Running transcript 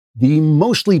The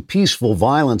mostly peaceful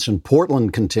violence in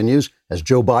Portland continues as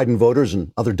Joe Biden voters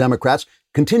and other Democrats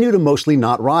continue to mostly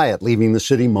not riot, leaving the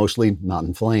city mostly not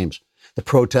in flames. The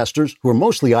protesters, who are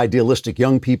mostly idealistic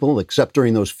young people, except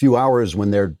during those few hours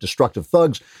when they're destructive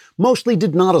thugs, mostly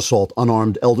did not assault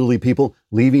unarmed elderly people,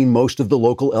 leaving most of the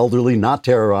local elderly not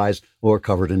terrorized or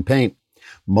covered in paint.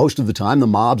 Most of the time, the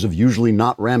mobs of usually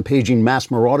not rampaging mass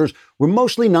marauders were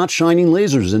mostly not shining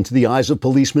lasers into the eyes of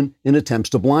policemen in attempts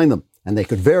to blind them, and they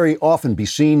could very often be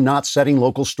seen not setting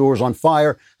local stores on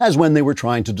fire, as when they were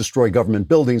trying to destroy government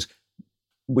buildings,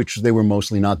 which they were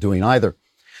mostly not doing either.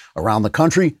 Around the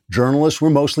country, journalists were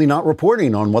mostly not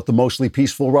reporting on what the mostly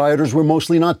peaceful rioters were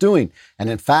mostly not doing. And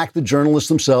in fact, the journalists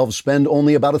themselves spend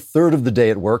only about a third of the day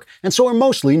at work, and so are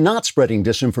mostly not spreading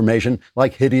disinformation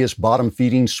like hideous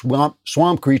bottom-feeding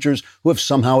swamp creatures who have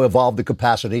somehow evolved the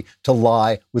capacity to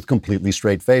lie with completely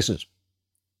straight faces.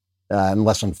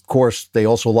 Unless, of course, they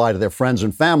also lie to their friends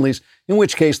and families, in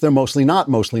which case they're mostly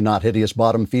not hideous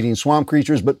bottom-feeding swamp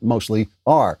creatures, but mostly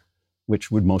are,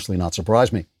 which would mostly not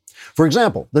surprise me. For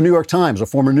example, the New York Times, a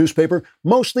former newspaper,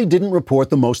 mostly didn't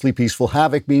report the mostly peaceful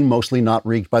havoc being mostly not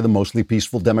wreaked by the mostly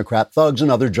peaceful Democrat thugs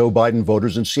and other Joe Biden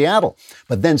voters in Seattle.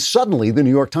 But then suddenly the New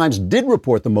York Times did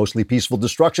report the mostly peaceful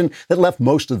destruction that left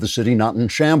most of the city not in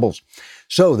shambles.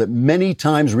 So that many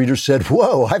times readers said,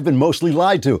 whoa, I've been mostly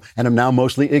lied to and am now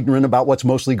mostly ignorant about what's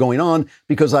mostly going on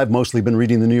because I've mostly been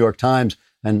reading the New York Times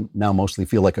and now mostly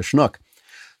feel like a schnook.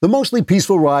 The mostly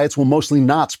peaceful riots will mostly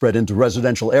not spread into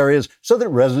residential areas so that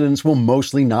residents will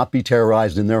mostly not be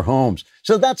terrorized in their homes.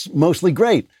 So that's mostly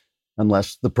great,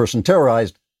 unless the person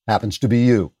terrorized happens to be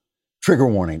you. Trigger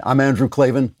warning, I'm Andrew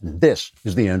Klavan, and this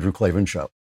is The Andrew Klavan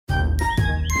Show.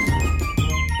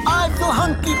 I feel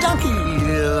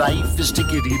hunky-dunky, life is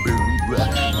tickety-boo.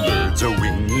 Birds are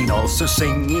winging, also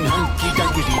singing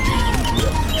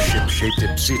hunky-dunky-doo. Ship-shaped,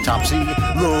 ipsy-topsy,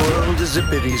 the world is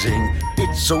zippity-zing.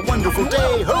 It's a wonderful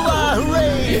day, hurrah,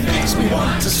 hooray! It makes me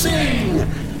want to sing.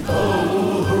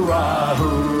 Oh, hurrah,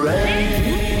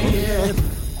 hooray!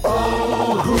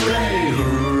 Oh, hooray,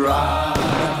 hurrah!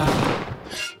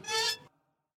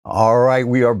 All right,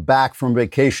 we are back from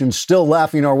vacation, still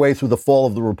laughing our way through the fall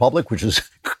of the Republic, which has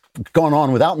gone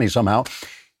on without me somehow.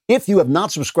 If you have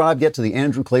not subscribed yet to the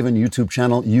Andrew Klavan YouTube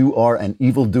channel, you are an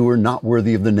evildoer not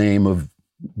worthy of the name of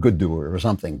good doer or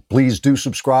something. Please do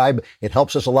subscribe. It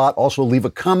helps us a lot. Also, leave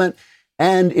a comment.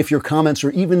 And if your comments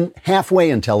are even halfway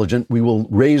intelligent, we will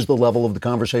raise the level of the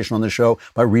conversation on the show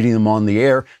by reading them on the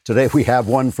air. Today, we have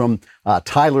one from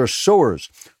Tyler Soers,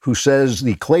 who says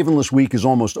the Klavanless week is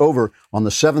almost over. On the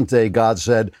seventh day, God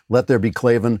said, let there be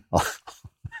Klavan.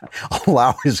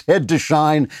 Allow his head to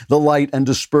shine the light and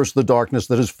disperse the darkness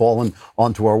that has fallen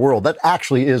onto our world. That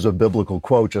actually is a biblical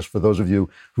quote, just for those of you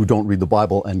who don't read the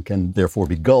Bible and can therefore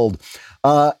be gulled.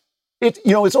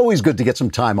 It's always good to get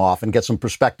some time off and get some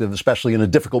perspective, especially in a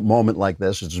difficult moment like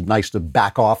this. It's nice to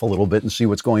back off a little bit and see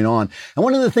what's going on. And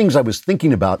one of the things I was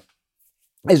thinking about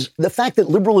is the fact that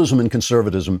liberalism and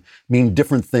conservatism mean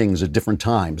different things at different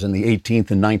times. In the 18th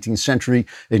and 19th century,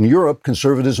 in Europe,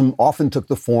 conservatism often took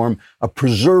the form of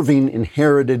preserving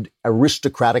inherited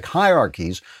aristocratic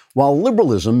hierarchies, while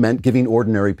liberalism meant giving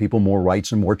ordinary people more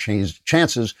rights and more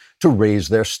chances to raise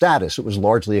their status. It was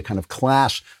largely a kind of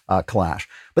class clash.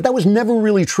 But that was never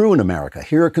really true in America.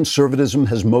 Here, conservatism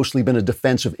has mostly been a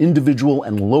defense of individual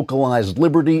and localized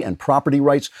liberty and property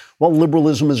rights, while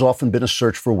liberalism has often been a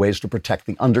search for ways to protect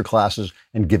the underclasses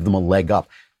and give them a leg up.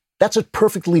 That's a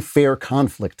perfectly fair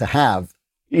conflict to have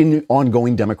in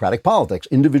ongoing democratic politics.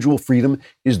 Individual freedom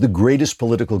is the greatest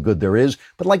political good there is,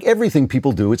 but like everything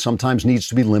people do, it sometimes needs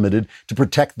to be limited to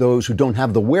protect those who don't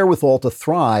have the wherewithal to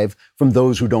thrive from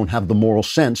those who don't have the moral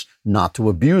sense not to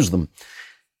abuse them.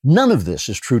 None of this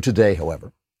is true today,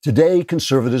 however. Today,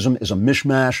 conservatism is a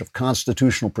mishmash of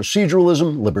constitutional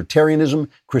proceduralism, libertarianism,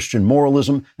 Christian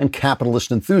moralism, and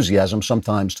capitalist enthusiasm,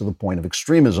 sometimes to the point of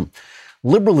extremism.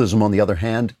 Liberalism, on the other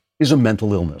hand, is a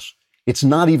mental illness. It's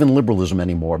not even liberalism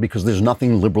anymore because there's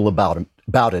nothing liberal about it.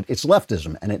 It's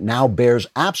leftism, and it now bears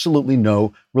absolutely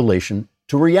no relation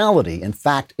to reality. In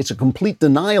fact, it's a complete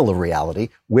denial of reality,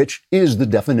 which is the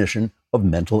definition of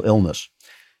mental illness.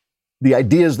 The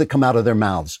ideas that come out of their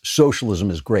mouths,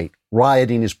 socialism is great,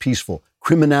 rioting is peaceful,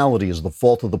 criminality is the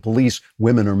fault of the police,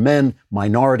 women are men,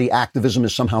 minority activism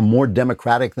is somehow more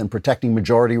democratic than protecting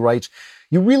majority rights.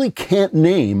 You really can't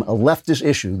name a leftist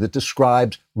issue that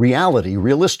describes reality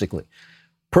realistically.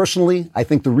 Personally, I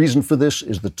think the reason for this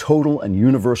is the total and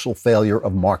universal failure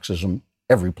of Marxism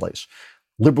every place.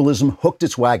 Liberalism hooked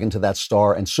its wagon to that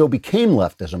star and so became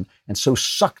leftism and so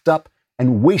sucked up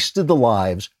and wasted the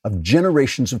lives of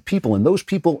generations of people. And those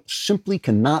people simply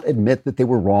cannot admit that they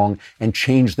were wrong and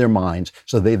change their minds.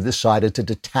 So they've decided to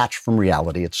detach from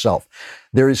reality itself.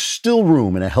 There is still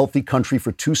room in a healthy country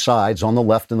for two sides on the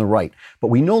left and the right. But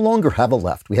we no longer have a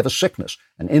left. We have a sickness,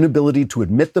 an inability to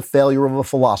admit the failure of a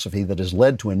philosophy that has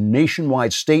led to a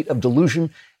nationwide state of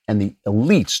delusion, and the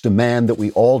elites demand that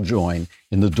we all join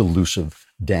in the delusive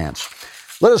dance.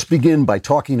 Let us begin by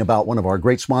talking about one of our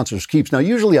great sponsors, Keeps. Now,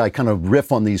 usually I kind of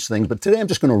riff on these things, but today I'm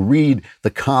just going to read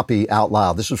the copy out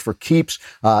loud. This is for Keeps.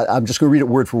 I'm just going to read it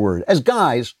word for word. As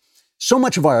guys, so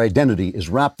much of our identity is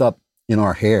wrapped up in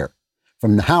our hair.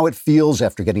 From how it feels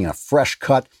after getting a fresh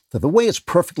cut to the way it's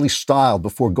perfectly styled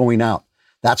before going out.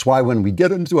 That's why when we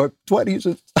get into our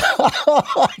 20s,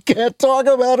 I can't talk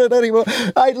about it anymore.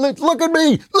 Look at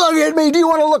me. Look at me. Do you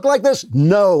want to look like this?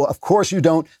 No, of course you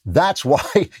don't. That's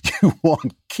why you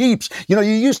want Keeps. You know,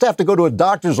 you used to have to go to a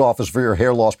doctor's office for your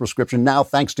hair loss prescription. Now,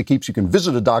 thanks to Keeps, you can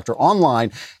visit a doctor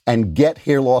online and get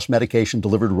hair loss medication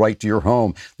delivered right to your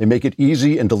home. They make it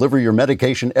easy and deliver your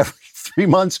medication every 3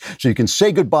 months so you can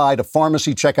say goodbye to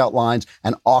pharmacy checkout lines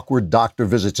and awkward doctor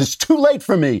visits. It's too late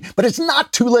for me, but it's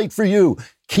not too late for you.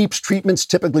 Keeps treatments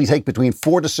typically take between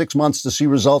 4 to 6 months to see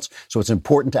results, so it's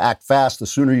important to act fast. The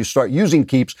sooner you start using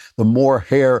Keeps, the more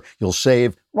hair you'll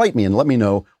save. Write me and let me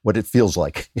know what it feels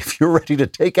like. If you're ready to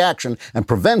take action and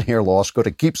prevent hair loss, go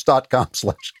to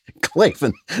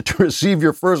keeps.com/Klavan to receive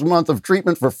your first month of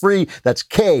treatment for free. That's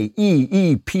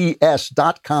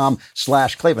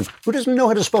KEEPS.com/Klavan. Who doesn't know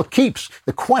how to spell Keeps?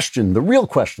 The question, the real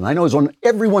question, I know is on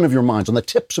every one of your minds, on the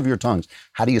tips of your tongues.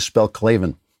 How do you spell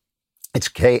Klavan? It's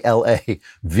Klavan.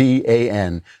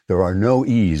 There are no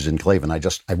E's in Klavan. I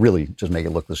really just make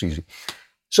it look this easy.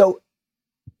 So,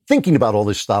 thinking about all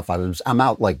this stuff, I'm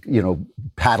out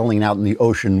paddling out in the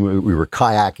ocean. We were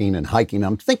kayaking and hiking.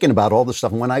 I'm thinking about all this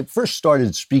stuff. And when I first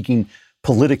started speaking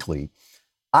politically,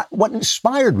 what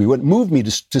inspired me, what moved me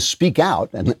to speak out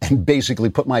and basically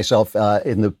put myself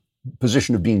in the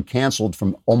position of being canceled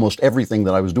from almost everything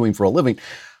that I was doing for a living,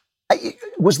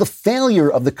 was the failure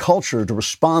of the culture to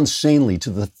respond sanely to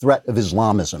the threat of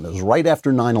Islamism. It was right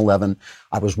after 9/11.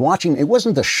 I was watching, it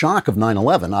wasn't the shock of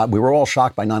 9/11. We were all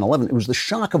shocked by 9/11. It was the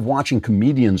shock of watching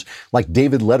comedians like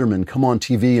David Letterman come on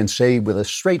TV and say with a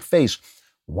straight face,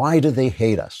 why do they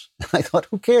hate us? I thought,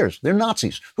 who cares? They're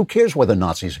Nazis. Who cares whether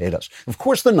Nazis hate us? Of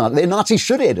course they're not. The Nazis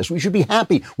should hate us. We should be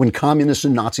happy when communists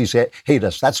and Nazis hate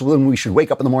us. That's when we should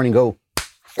wake up in the morning and go,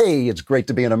 hey, it's great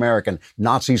to be an American.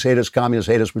 Nazis hate us,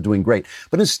 communists hate us, we're doing great.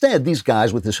 But instead, these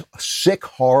guys with this sick,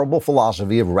 horrible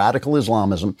philosophy of radical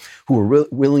Islamism, who were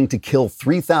willing to kill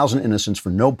 3,000 innocents for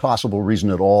no possible reason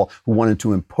at all, who wanted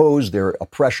to impose their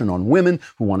oppression on women,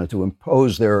 who wanted to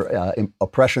impose their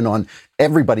oppression on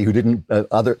everybody who didn't,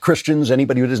 other Christians,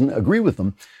 anybody who doesn't agree with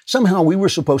them. Somehow we were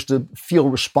supposed to feel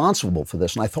responsible for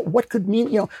this. And I thought, what could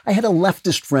mean, I had a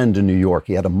leftist friend in New York.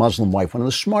 He had a Muslim wife, one of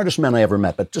the smartest men I ever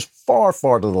met, but just far,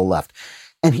 far to the left.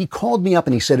 And he called me up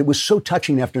and he said it was so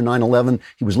touching after 9/11.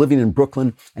 He was living in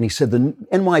Brooklyn and he said the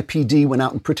NYPD went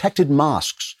out and protected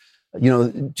mosques,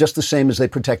 just the same as they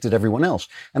protected everyone else.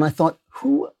 And I thought,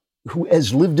 who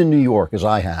has lived in New York as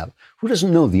I have, who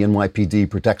doesn't know the NYPD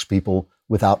protects people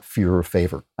without fear or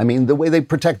favor? I mean, the way they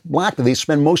protect black people, they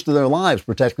spend most of their lives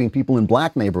protecting people in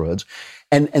black neighborhoods.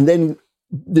 And then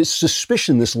this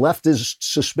suspicion, this leftist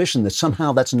suspicion that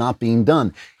somehow that's not being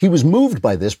done. He was moved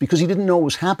by this because he didn't know what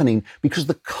was happening because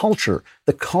the culture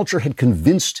had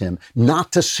convinced him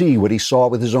not to see what he saw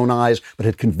with his own eyes, but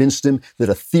had convinced him that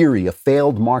a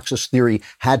failed Marxist theory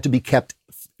had to be kept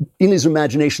in his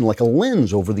imagination like a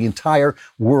lens over the entire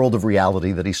world of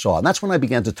reality that he saw. And that's when I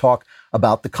began to talk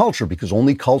about the culture, because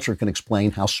only culture can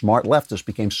explain how smart leftists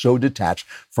became so detached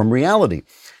from reality.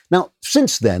 Now,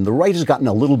 since then, the right has gotten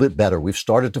a little bit better. We've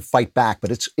started to fight back,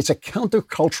 but it's a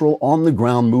countercultural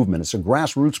on-the-ground movement. It's a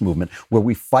grassroots movement where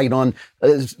we fight on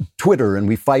Twitter and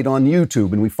we fight on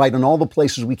YouTube and we fight on all the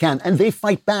places we can. And they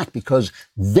fight back because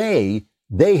they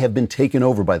have been taken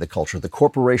over by the culture, the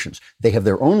corporations. They have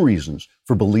their own reasons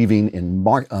for believing in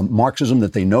Marxism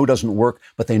that they know doesn't work,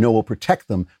 but they know will protect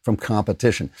them from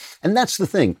competition. And that's the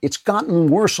thing. It's gotten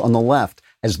worse on the left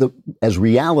as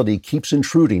reality keeps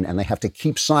intruding, and they have to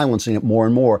keep silencing it more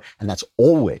and more. And that's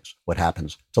always what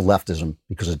happens to leftism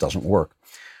because it doesn't work.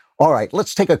 All right,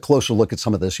 let's take a closer look at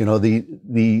some of this.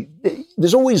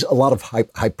 There's always a lot of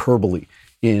hyperbole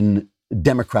in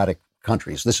democratic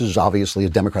countries. This is obviously a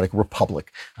democratic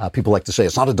republic. People like to say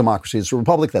it's not a democracy, it's a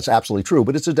republic. That's absolutely true,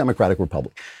 but it's a democratic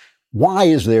republic. Why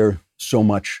is there so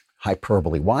much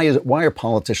hyperbole? Why are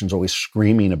politicians always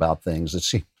screaming about things that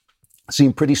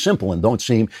seem pretty simple and don't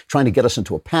seem trying to get us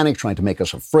into a panic, trying to make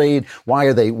us afraid. Why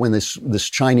are they, when this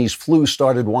Chinese flu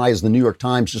started, why is the New York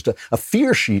Times just a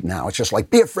fear sheet now? It's just like,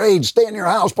 be afraid, stay in your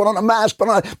house, put on a mask,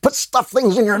 put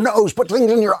things in your nose, put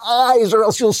things in your eyes, or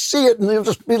else you'll see it and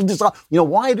it'll dissolve.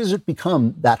 Why does it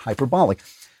become that hyperbolic?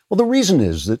 Well, the reason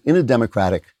is that in a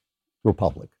democratic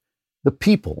republic, the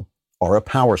people are a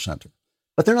power center.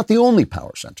 But they're not the only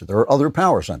power center. There are other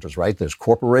power centers, right? There's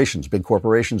corporations. Big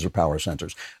corporations are power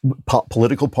centers.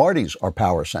 Political parties are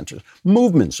power centers.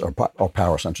 Movements are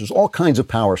power centers. All kinds of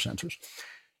power centers.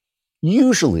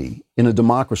 Usually, in a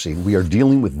democracy, we are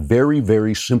dealing with very,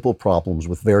 very simple problems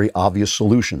with very obvious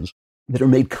solutions that are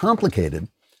made complicated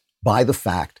by the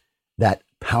fact that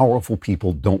powerful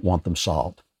people don't want them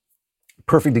solved.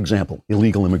 Perfect example,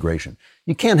 illegal immigration.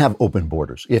 You can't have open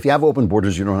borders. If you have open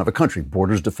borders, you don't have a country.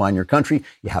 Borders define your country.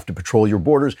 You have to patrol your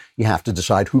borders. You have to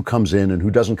decide who comes in and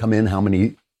who doesn't come in, how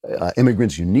many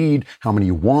immigrants you need, how many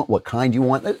you want, what kind you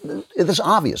want. It's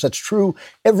obvious. That's true.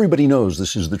 Everybody knows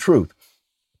this is the truth.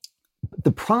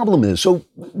 The problem is, so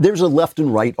there's a left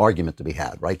and right argument to be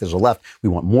had, right? There's a left. We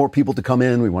want more people to come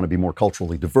in. We want to be more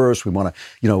culturally diverse. We want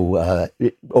to,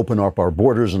 open up our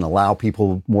borders and allow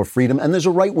people more freedom. And there's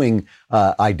a right-wing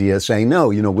idea saying, no,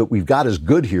 what we've got is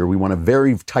good here. We want to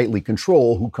very tightly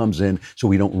control who comes in so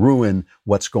we don't ruin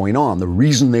what's going on. The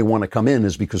reason they want to come in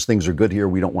is because things are good here.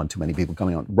 We don't want too many people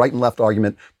coming on. Right and left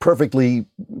argument, perfectly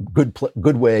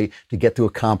good way to get to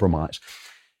a compromise.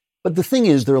 But the thing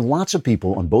is, there are lots of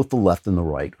people on both the left and the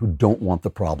right who don't want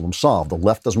the problem solved. The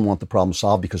left doesn't want the problem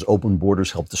solved because open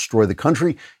borders help destroy the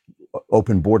country.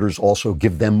 Open borders also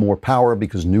give them more power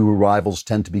because new arrivals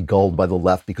tend to be gulled by the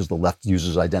left because the left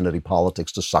uses identity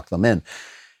politics to suck them in.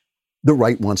 The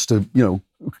right wants to,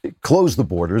 close the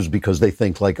borders because they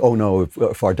think like, oh no,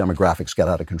 if our demographics get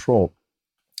out of control.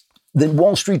 The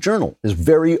Wall Street Journal is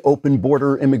very open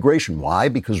border immigration. Why?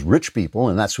 Because rich people,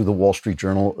 and that's who the Wall Street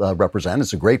Journal represents.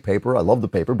 It's a great paper. I love the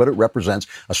paper, but it represents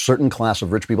a certain class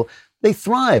of rich people. They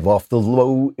thrive off the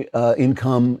low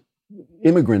income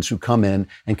immigrants who come in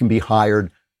and can be hired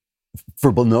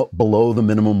for below the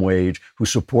minimum wage, who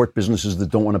support businesses that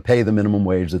don't want to pay the minimum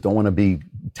wage, that don't want to be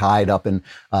tied up in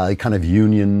kind of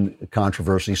union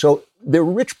controversy. So they're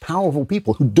rich, powerful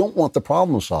people who don't want the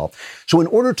problem solved. So in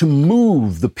order to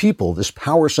move the people, this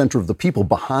power center of the people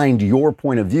behind your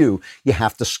point of view, you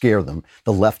have to scare them.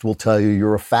 The left will tell you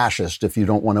you're a fascist if you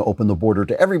don't want to open the border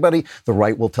to everybody. The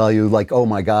right will tell you like, oh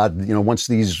my God, once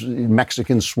these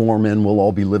Mexicans swarm in, we'll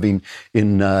all be living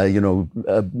in,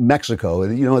 Mexico.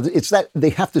 It's that they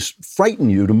have to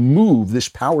frighten you to move this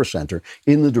power center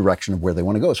in the direction of where they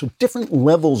want to go. So different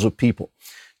levels of people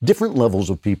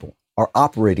are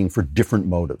operating for different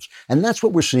motives. And that's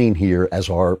what we're seeing here as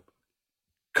our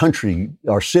country,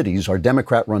 our cities, our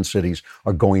Democrat-run cities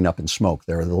are going up in smoke.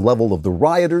 They're at the level of the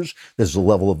rioters. There's the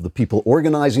level of the people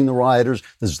organizing the rioters.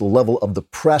 There's the level of the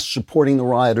press supporting the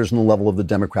rioters and the level of the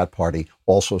Democrat Party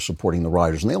also supporting the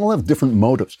rioters. And they all have different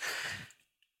motives.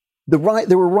 There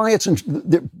were riots, and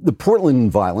the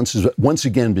Portland violence has once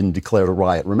again been declared a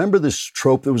riot. Remember this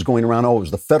trope that was going around? Oh, it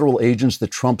was the federal agents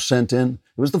that Trump sent in.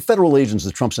 It was the federal agents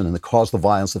that Trump sent in that caused the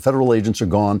violence. The federal agents are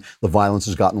gone. The violence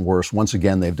has gotten worse. Once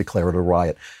again, they've declared a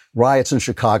riot. Riots in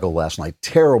Chicago last night.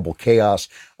 Terrible chaos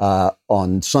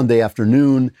on Sunday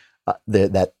afternoon.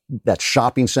 That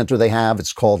shopping center they have,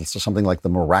 it's called something like the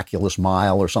Miraculous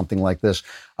Mile or something like this.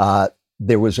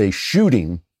 There was a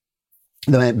shooting.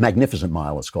 The Magnificent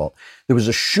Mile, it's called. There was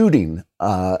a shooting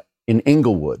in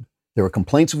Inglewood. There were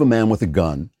complaints of a man with a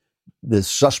gun. The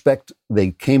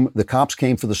cops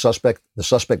came for the suspect. The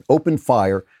suspect opened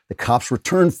fire. The cops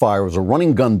returned fire. It was a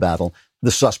running gun battle. The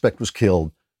suspect was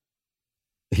killed.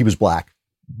 He was black.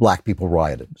 Black people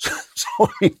rioted. So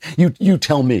you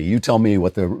tell me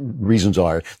what the reasons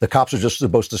are. The cops are just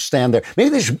supposed to stand there. Maybe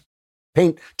they should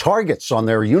paint targets on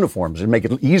their uniforms and make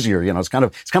it easier. It's kind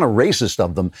of racist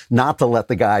of them not to let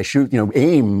the guy shoot,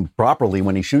 aim properly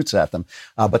when he shoots at them.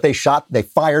 But they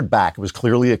fired back. It was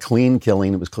clearly a clean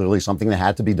killing. It was clearly something that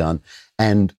had to be done.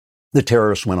 And the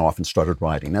terrorists went off and started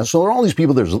rioting. Now, so there are all these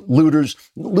people. There's looters.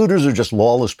 Looters are just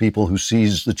lawless people who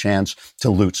seize the chance to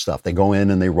loot stuff. They go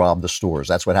in and they rob the stores.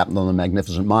 That's what happened on the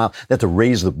Magnificent Mile. They had to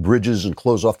raise the bridges and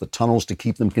close off the tunnels to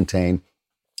keep them contained.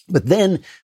 But then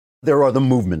there are the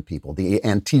movement people, the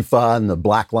Antifa and the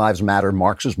Black Lives Matter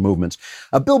Marxist movements.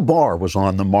 Bill Barr was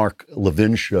on the Mark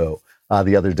Levin show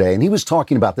the other day, and he was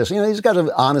talking about this. He's got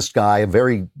an honest guy, a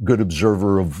very good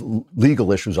observer of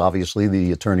legal issues, obviously,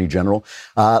 the Attorney General.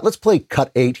 Let's play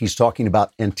cut 8. He's talking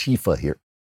about Antifa here.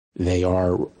 They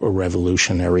are a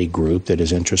revolutionary group that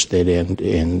is interested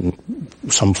in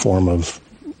some form of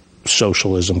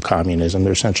socialism, communism.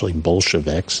 They're essentially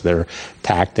Bolsheviks. Their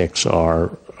tactics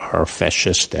are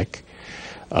fascistic,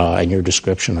 and your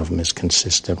description of them is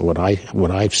consistent with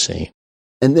what I've seen.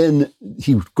 And then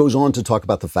he goes on to talk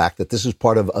about the fact that this is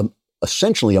part of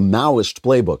essentially a Maoist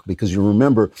playbook, because you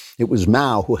remember it was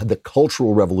Mao who had the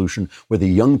Cultural Revolution, where the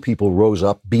young people rose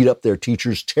up, beat up their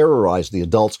teachers, terrorized the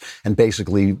adults, and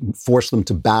basically forced them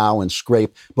to bow and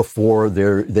scrape before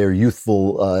their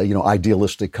youthful,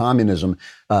 idealistic communism,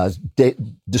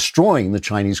 destroying the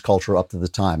Chinese culture up to the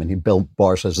time. And Bill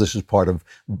Barr says this is part of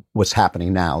what's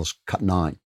happening now, is Cut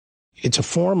 9. It's a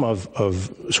form of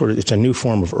it's a new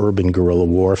form of urban guerrilla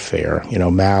warfare.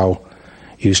 Mao Zedong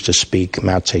used to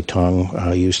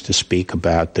speak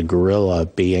about the guerrilla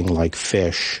being like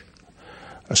fish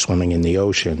swimming in the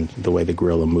ocean, the way the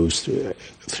guerrilla moves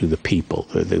through the people.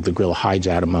 The guerrilla hides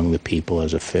out among the people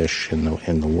as a fish in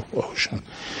the ocean.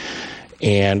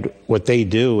 And what they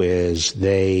do is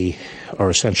they are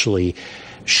essentially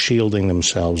shielding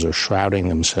themselves or shrouding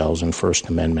themselves in First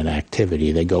Amendment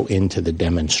activity. They go into the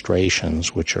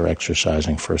demonstrations, which are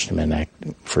exercising First Amendment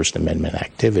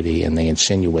activity, and they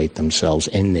insinuate themselves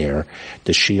in there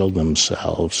to shield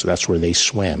themselves. That's where they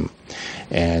swim.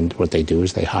 And what they do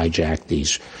is they hijack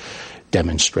these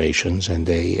demonstrations and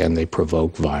they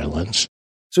provoke violence.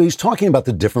 So he's talking about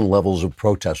the different levels of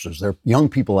protesters. There are young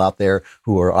people out there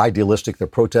who are idealistic. They're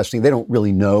protesting. They don't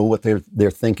really know what they're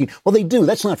thinking. Well, they do.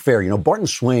 That's not fair. Barton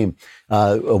Swaim,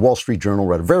 a Wall Street Journal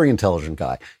writer, very intelligent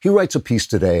guy. He writes a piece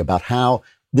today about how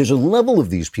there's a level of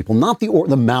these people, not the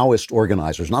Maoist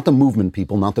organizers, not the movement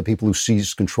people, not the people who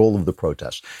seized control of the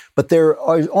protests, but there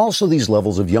are also these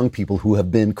levels of young people who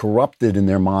have been corrupted in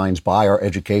their minds by our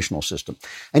educational system.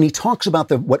 And he talks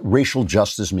about what racial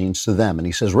justice means to them. And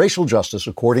he says racial justice,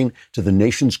 according to the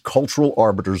nation's cultural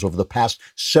arbiters over the past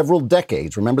several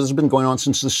decades, remember this has been going on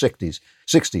since the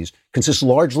 60s, consists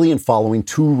largely in following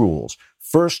two rules.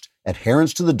 First,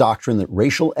 adherence to the doctrine that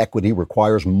racial equity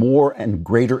requires more and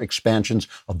greater expansions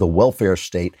of the welfare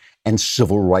state and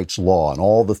civil rights law and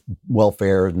all the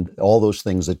welfare and all those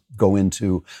things that go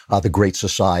into the Great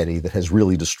Society that has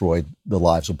really destroyed the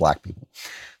lives of black people.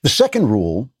 The second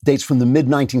rule dates from the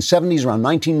mid-1970s. Around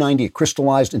 1990, it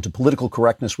crystallized into political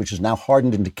correctness, which is now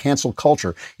hardened into cancel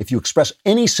culture. If you express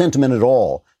any sentiment at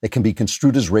all that can be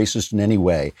construed as racist in any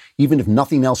way, even if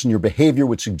nothing else in your behavior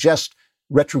would suggest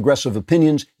retrogressive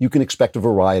opinions, you can expect a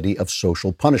variety of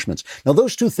social punishments. Now,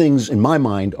 those two things, in my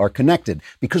mind, are connected,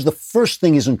 because the first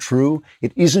thing isn't true.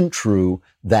 It isn't true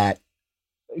that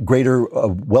greater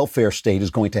welfare state is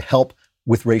going to help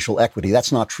with racial equity.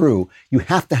 That's not true. You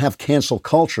have to have cancel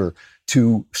culture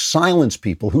to silence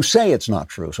people who say it's not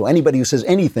true. So anybody who says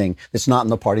anything that's not in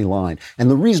the party line.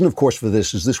 And the reason, of course, for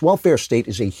this is this welfare state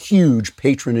is a huge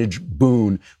patronage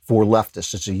boon for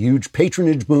leftists. It's a huge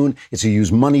patronage boon. It's a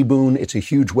huge money boon. It's a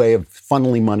huge way of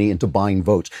funneling money into buying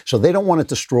votes. So they don't want it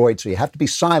destroyed. So you have to be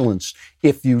silenced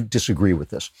if you disagree with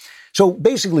this. So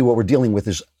basically what we're dealing with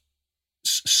is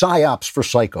Psy-Ops for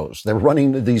psychos. They're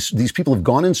running these people have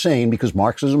gone insane because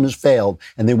Marxism has failed,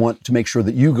 and they want to make sure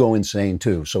that you go insane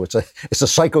too. So it's a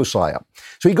psycho psyop.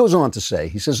 So he goes on to say,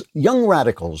 he says, young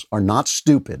radicals are not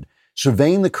stupid.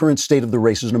 Surveying the current state of the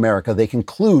races in America, they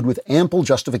conclude with ample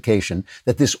justification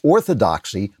that this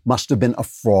orthodoxy must have been a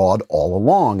fraud all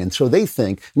along. And so they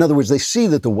think, in other words, they see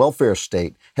that the welfare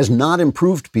state has not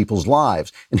improved people's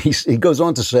lives. And he goes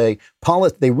on to say,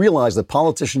 they realize that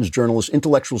politicians, journalists,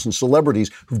 intellectuals, and celebrities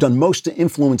who've done most to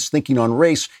influence thinking on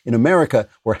race in America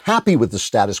were happy with the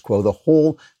status quo the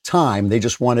whole time. They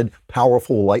just wanted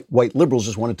powerful white liberals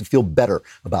just wanted to feel better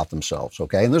about themselves.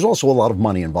 Okay. And there's also a lot of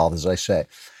money involved, as I say.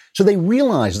 So they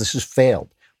realize this has failed,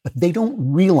 but they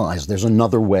don't realize there's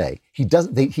another way. He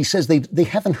says they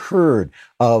haven't heard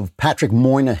of Patrick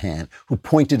Moynihan, who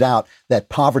pointed out that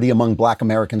poverty among black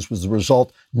Americans was the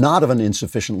result not of an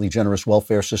insufficiently generous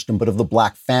welfare system, but of the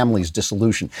black family's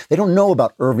dissolution. They don't know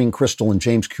about Irving Kristol and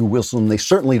James Q. Wilson. They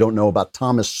certainly don't know about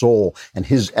Thomas Sowell and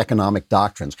his economic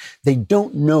doctrines. They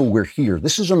don't know we're here.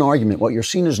 This is an argument. What you're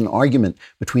seeing is an argument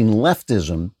between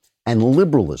leftism and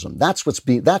liberalism. That's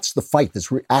the fight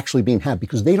that's actually being had,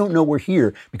 because they don't know we're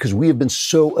here, because we have been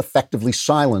so effectively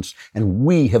silenced, and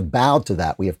we have bowed to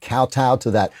that. We have kowtowed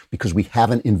to that because we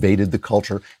haven't invaded the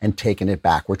culture and taken it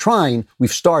back. We're trying,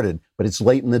 we've started, but it's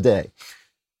late in the day.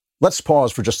 Let's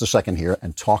pause for just a second here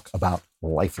and talk about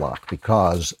LifeLock,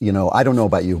 because, I don't know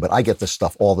about you, but I get this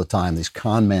stuff all the time, these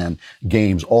con man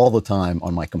games all the time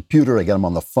on my computer. I get them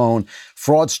on the phone.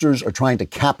 Fraudsters are trying to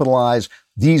capitalize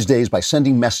these days by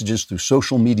sending messages through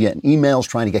social media and emails,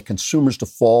 trying to get consumers to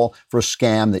fall for a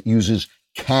scam that uses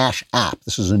Cash App.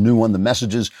 This is a new one. The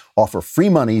messages offer free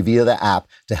money via the app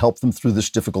to help them through this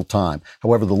difficult time.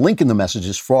 However, the link in the message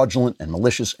is fraudulent and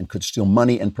malicious and could steal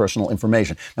money and personal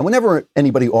information. Now, whenever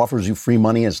anybody offers you free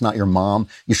money and it's not your mom,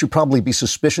 you should probably be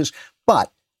suspicious.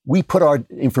 But we put our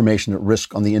information at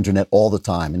risk on the internet all the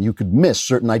time, and you could miss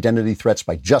certain identity threats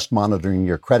by just monitoring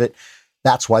your credit.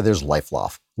 That's why there's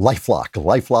LifeLock.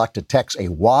 LifeLock detects a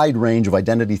wide range of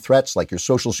identity threats like your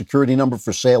social security number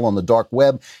for sale on the dark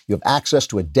web. You have access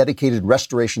to a dedicated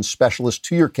restoration specialist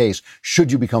to your case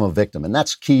should you become a victim. And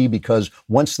that's key because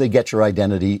once they get your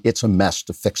identity, it's a mess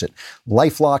to fix it.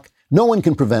 LifeLock, no one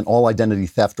can prevent all identity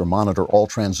theft or monitor all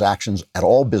transactions at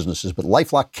all businesses, but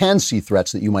LifeLock can see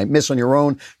threats that you might miss on your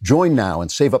own. Join now and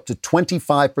save up to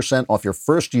 25% off your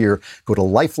first year. Go to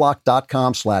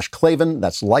lifelock.com/Klavan.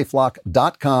 That's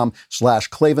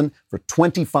lifelock.com/Klavan for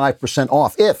 25%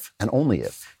 off if, and only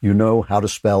if, you know how to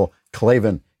spell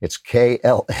Klavan. It's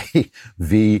Klavan.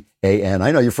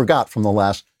 I know you forgot from the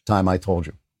last time I told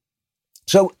you.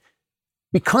 So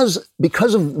because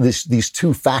of these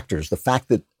two factors, the fact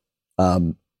that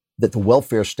the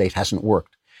welfare state hasn't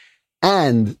worked,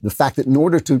 and the fact that in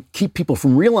order to keep people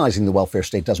from realizing the welfare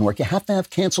state doesn't work, you have to have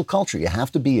cancel culture. You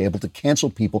have to be able to cancel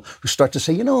people who start to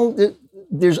say, you know,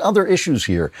 there's other issues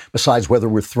here besides whether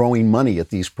we're throwing money at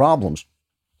these problems.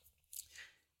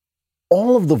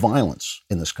 All of the violence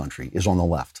in this country is on the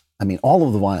left. I mean, all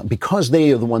of the violence, because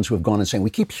they are the ones who have gone and saying, we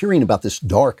keep hearing about this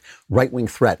dark right-wing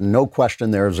threat. And no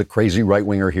question, there's a crazy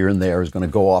right-winger here and there who's going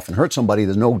to go off and hurt somebody.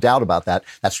 There's no doubt about that.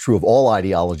 That's true of all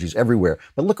ideologies everywhere.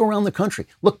 But look around the country.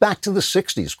 Look back to the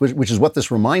 60s, which is what this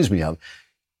reminds me of.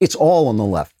 It's all on the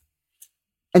left.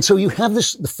 And so you have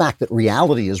the fact that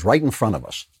reality is right in front of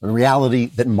us, the reality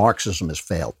that Marxism has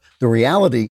failed, the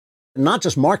reality, not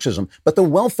just Marxism, but the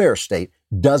welfare state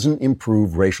doesn't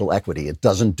improve racial equity. It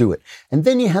doesn't do it. And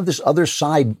then you have this other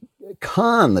side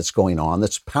con that's going on,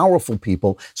 that's powerful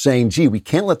people saying, gee, we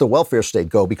can't let the welfare state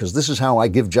go because this is how I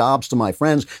give jobs to my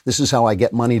friends. This is how I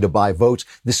get money to buy votes.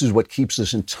 This is what keeps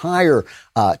this entire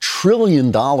 $1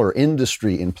 trillion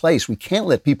industry in place. We can't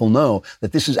let people know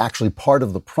that this is actually part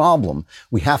of the problem.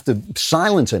 We have to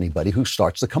silence anybody who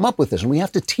starts to come up with this. And we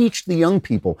have to teach the young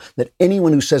people that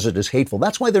anyone who says it is hateful.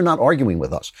 That's why they're not arguing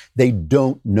with us. They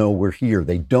don't know we're here.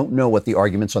 They don't know what the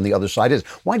arguments on the other side is.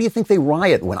 Why do you think they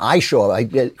riot when I show up?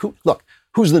 Look,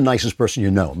 who's the nicest person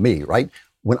you know? Me, right?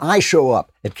 When I show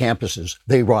up at campuses,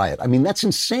 they riot. I mean, that's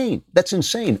insane. That's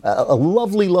insane. A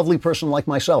lovely, lovely person like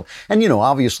myself. And, you know,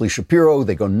 obviously Shapiro,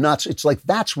 they go nuts. It's like,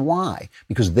 that's why,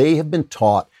 because they have been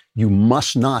taught you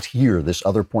must not hear this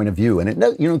other point of view. And,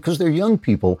 because they're young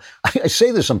people, I say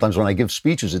this sometimes when I give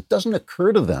speeches, it doesn't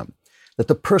occur to them that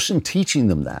the person teaching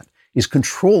them that is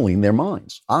controlling their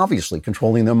minds, obviously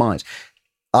controlling their minds.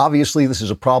 Obviously, this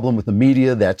is a problem with the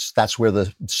media. That's where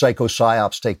the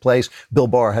Psy-Ops take place. Bill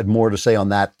Barr had more to say on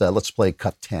that. Let's play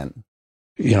cut 10.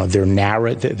 You know,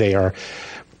 they are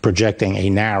projecting a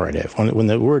narrative. When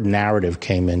the word narrative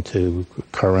came into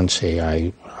currency,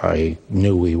 I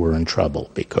knew we were in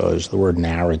trouble because the word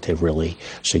narrative really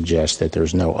suggests that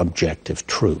there's no objective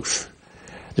truth.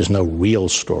 There's no real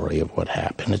story of what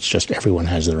happened. It's just everyone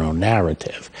has their own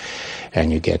narrative.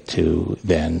 And you get to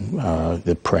then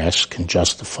the press can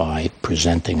justify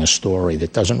presenting a story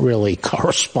that doesn't really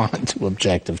correspond to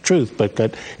objective truth,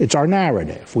 but it's our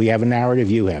narrative. We have a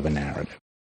narrative, you have a narrative.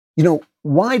 You know,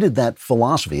 why did that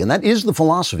philosophy, and that is the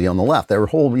philosophy on the left, there are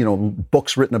whole,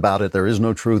 books written about it, there is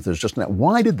no truth, there's just that.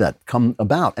 Why did that come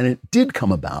about? And it did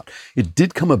come about. It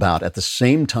did come about at the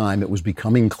same time it was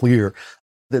becoming clear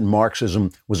that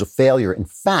Marxism was a failure. In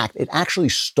fact, it actually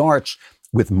starts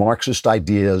with Marxist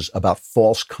ideas about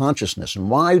false consciousness. And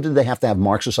why did they have to have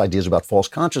Marxist ideas about false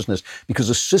consciousness? Because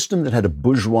a system that had a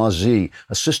bourgeoisie,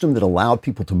 a system that allowed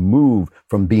people to move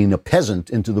from being a peasant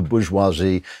into the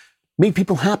bourgeoisie, made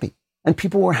people happy. And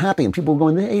people were happy, and people were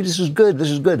going, hey, this is good,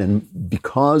 this is good. And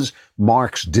because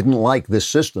Marx didn't like this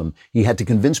system, he had to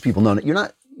convince people, no, you're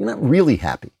not really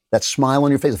happy. That smile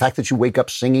on your face, the fact that you wake up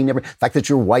singing, the fact that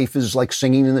your wife is like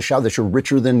singing in the shower, that you're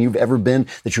richer than you've ever been,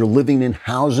 that you're living in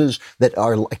houses that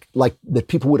are like that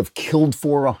people would have killed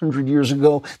for 100 years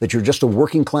ago, that you're just a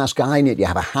working class guy and yet you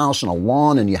have a house and a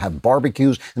lawn and you have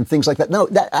barbecues and things like that. No,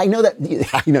 I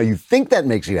know you think that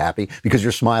makes you happy because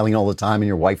you're smiling all the time and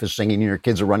your wife is singing and your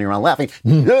kids are running around laughing.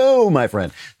 No, my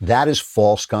friend, that is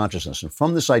false consciousness. And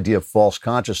from this idea of false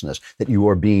consciousness, that you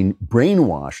are being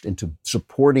brainwashed into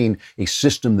supporting a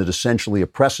system that essentially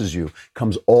oppresses you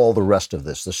comes all the rest of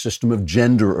this. The system of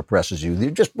gender oppresses you.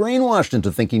 You're just brainwashed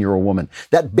into thinking you're a woman.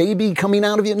 That baby coming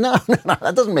out of you, no,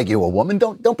 that doesn't make you a woman.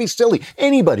 Don't be silly.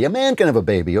 Anybody, a man can have a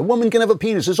baby, a woman can have a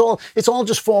penis. It's all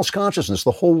just false consciousness.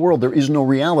 The whole world, there is no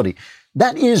reality.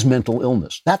 That is mental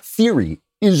illness. That theory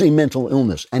is a mental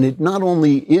illness. And it not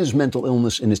only is mental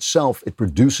illness in itself, it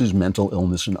produces mental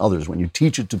illness in others. When you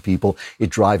teach it to people, it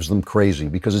drives them crazy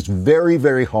because it's very,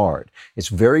 very hard. It's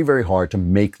very, very hard to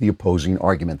make the opposing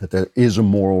argument that there is a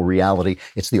moral reality.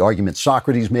 It's the argument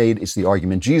Socrates made. It's the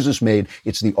argument Jesus made.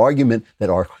 It's the argument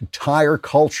that our entire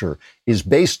culture is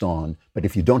based on. But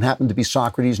if you don't happen to be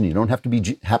Socrates and you don't have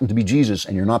to happen to be Jesus,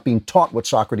 and you're not being taught what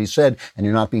Socrates said and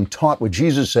you're not being taught what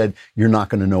Jesus said, you're not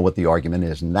going to know what the argument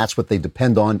is. And that's what they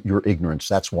depend on, your ignorance.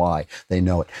 That's why they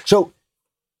know it. So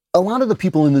a lot of the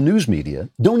people in the news media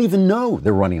don't even know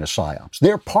they're running a Psy-Ops.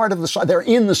 They're part of they're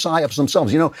in the Psy-Ops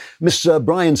themselves. You know, Miss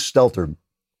Brian Stelter,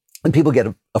 and people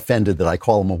get offended that I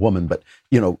call him a woman, but,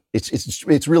 you know,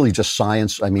 it's really just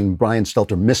science. I mean, Brian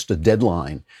Stelter missed a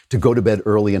deadline to go to bed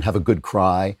early and have a good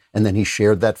cry, and then he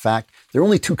shared that fact. There are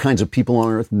only two kinds of people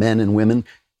on earth, men and women.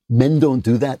 Men don't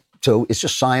do that. So it's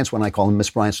just science when I call him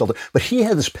Miss Brian Stelter. But he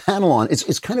had this panel on.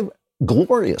 It's kind of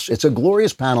glorious. It's a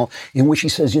glorious panel in which he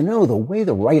says, you know, the way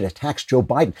the right attacks Joe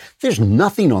Biden, there's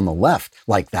nothing on the left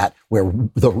like that where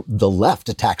the left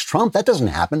attacks Trump. That doesn't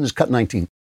happen. It's cut 19.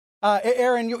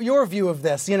 Aaron, your view of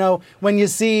this, you know, when you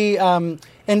see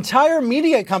entire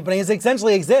media companies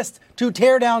essentially exist to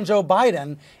tear down Joe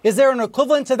Biden, is there an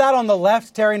equivalent to that on the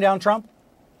left tearing down Trump?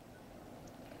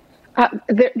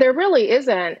 There really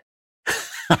isn't.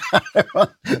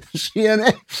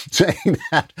 CNN saying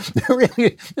that.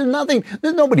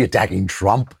 There's nobody attacking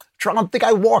Trump. Trump, the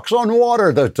guy walks on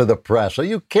water to the press. Are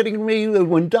you kidding me?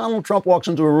 When Donald Trump walks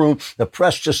into a room, the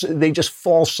press they just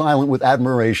fall silent with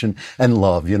admiration and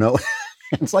love, you know?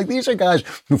 It's like these are guys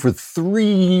who for 3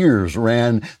 years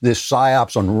ran this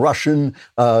Psy-Ops on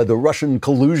the Russian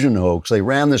collusion hoax. They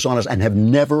ran this on us and have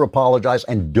never apologized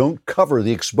and don't cover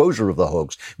the exposure of the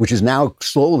hoax, which is now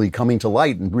slowly coming to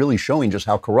light and really showing just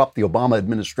how corrupt the Obama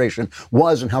administration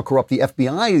was and how corrupt the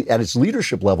FBI at its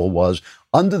leadership level was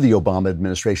under the Obama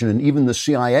administration, and even the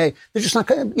CIA. They're just not,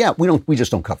 we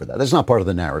just don't cover that. That's not part of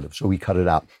the narrative, so we cut it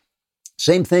out.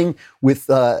 Same thing with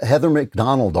Heather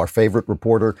McDonald, our favorite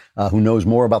reporter, who knows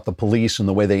more about the police and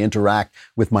the way they interact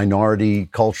with minority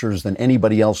cultures than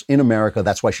anybody else in America.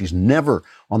 That's why she's never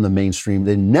on the mainstream.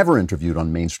 They never interviewed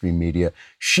on mainstream media.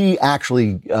 She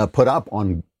actually put up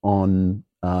on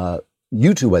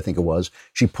YouTube, I think it was,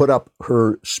 she put up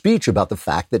her speech about the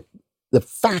fact that the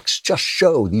facts just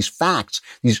show, these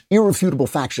irrefutable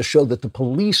facts just show that the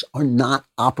police are not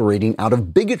operating out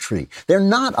of bigotry. They're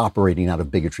not operating out of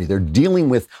bigotry. They're dealing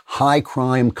with high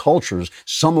crime cultures,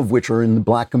 some of which are in the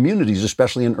black communities,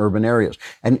 especially in urban areas.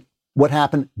 And what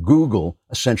happened? Google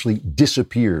essentially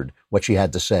disappeared what she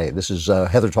had to say. This is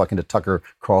Heather talking to Tucker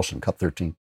Carlson, cut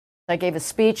 13. I gave a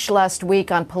speech last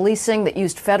week on policing that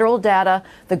used federal data,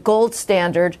 the gold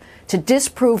standard, to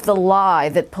disprove the lie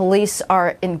that police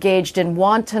are engaged in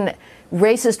wanton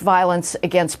racist violence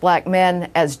against black men,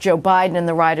 as Joe Biden and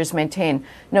the rioters maintain.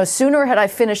 No sooner had I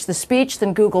finished the speech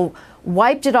than Google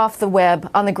wiped it off the web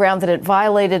on the ground that it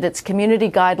violated its community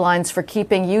guidelines for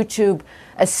keeping YouTube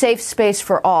a safe space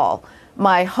for all.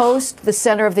 My host, the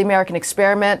Center of the American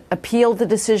Experiment, appealed the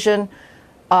decision.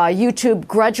 YouTube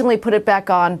grudgingly put it back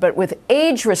on, but with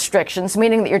age restrictions,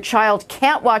 meaning that your child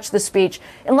can't watch the speech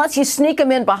unless you sneak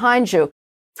them in behind you.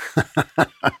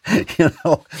 You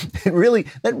know,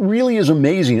 that really is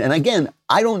amazing. And again,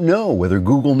 I don't know whether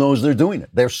Google knows they're doing it.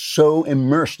 They're so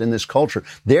immersed in this culture.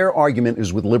 Their argument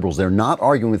is with liberals. They're not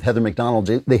arguing with Heather McDonald.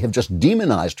 They have just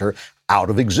demonized her out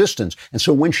of existence. And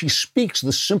so when she speaks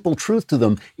the simple truth to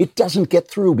them, it doesn't get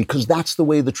through because that's the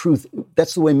way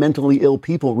mentally ill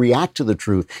people react to the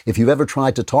truth. If you've ever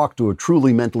tried to talk to a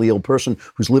truly mentally ill person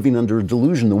who's living under a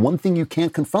delusion, the one thing you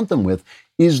can't confront them with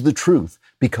is the truth,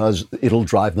 because it'll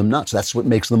drive them nuts. That's what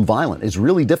makes them violent. It's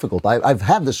really difficult. I've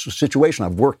had this situation.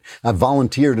 I've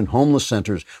volunteered in homeless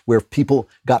centers where if people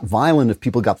got violent, if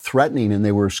people got threatening and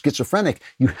they were schizophrenic,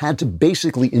 you had to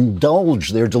basically indulge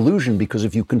their delusion, because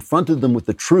if you confronted them with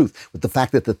the truth, with the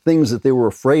fact that the things that they were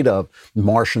afraid of,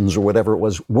 Martians or whatever it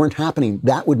was, weren't happening,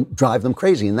 that would drive them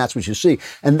crazy. And that's what you see.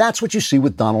 And that's what you see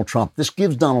with Donald Trump. This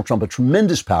gives Donald Trump a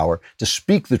tremendous power to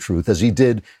speak the truth, as he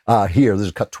did here. This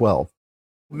is cut 12.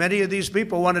 Many of these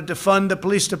people want to defund the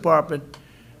police department.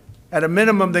 At a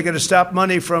minimum, they're going to stop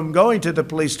money from going to the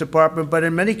police department, but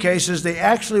in many cases, they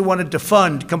actually want to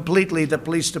defund completely the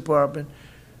police department.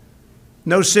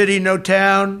 No city, no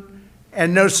town,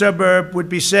 and no suburb would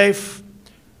be safe.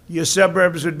 Your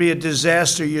suburbs would be a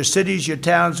disaster. Your cities, your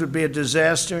towns would be a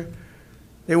disaster.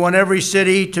 They want every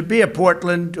city to be a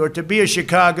Portland or to be a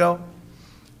Chicago,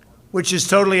 which is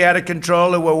totally out of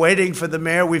control, and we're waiting for the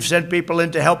mayor. We've sent people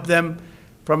in to help them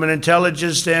from an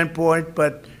intelligence standpoint,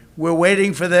 but we're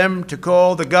waiting for them to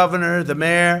call the governor, the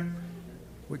mayor.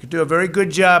 We could do a very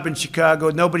good job in Chicago.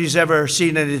 Nobody's ever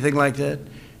seen anything like that in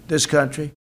this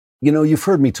country. You know, you've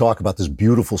heard me talk about this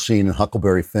beautiful scene in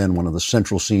Huckleberry Finn, one of the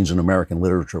central scenes in American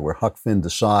literature, where Huck Finn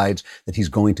decides that he's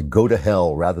going to go to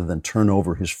hell rather than turn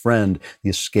over his friend,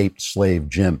 the escaped slave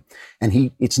Jim.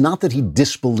 And it's not that he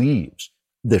disbelieves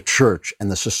the church and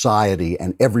the society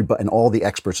and everybody and all the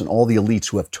experts and all the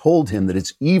elites who have told him that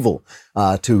it's evil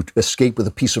to escape with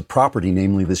a piece of property,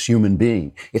 namely this human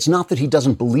being. It's not that he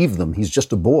doesn't believe them. He's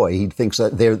just a boy. He thinks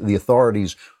that the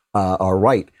authorities are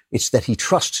right. It's that he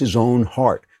trusts his own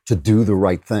heart to do the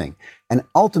right thing. And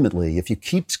ultimately, if you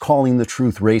keep calling the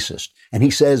truth racist, and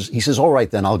he says, all right,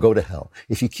 then I'll go to hell.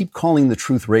 If you keep calling the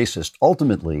truth racist,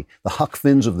 ultimately, the Huck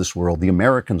Finns of this world, the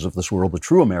Americans of this world, the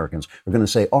true Americans are going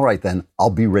to say, all right, then I'll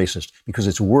be racist because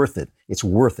it's worth it. It's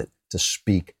worth it to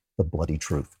speak the bloody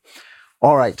truth.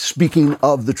 All right. Speaking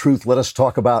of the truth, let us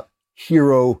talk about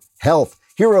Hero Health.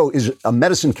 Hero is a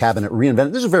medicine cabinet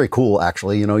reinvented. This is very cool,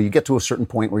 actually. You know, you get to a certain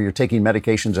point where you're taking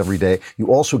medications every day. You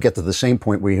also get to the same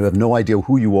point where you have no idea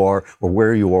who you are or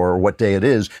where you are or what day it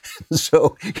is.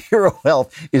 So Hero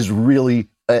Health is really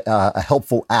a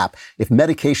helpful app. If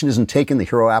medication isn't taken, the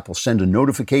Hero app will send a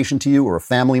notification to you or a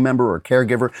family member or a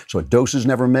caregiver so a dose is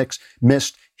never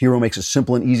missed. Hero makes it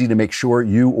simple and easy to make sure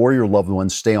you or your loved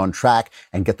ones stay on track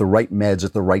and get the right meds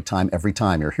at the right time every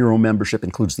time. Your Hero membership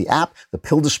includes the app, the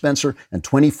pill dispenser, and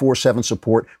 24/7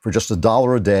 support for just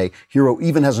 $1 a day. Hero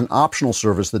even has an optional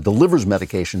service that delivers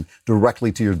medication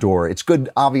directly to your door. It's good,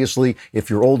 obviously,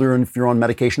 if you're older and if you're on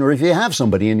medication or if you have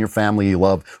somebody in your family you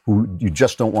love who you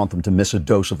just don't want them to miss a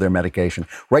dose of their medication.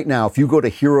 Right now, if you go to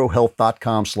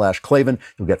herohealth.com/Klavan,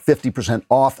 you'll get 50%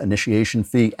 off initiation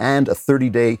fee and a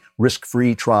 30-day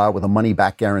risk-free trial with a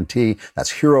money-back guarantee.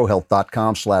 That's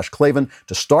herohealth.com/Klavan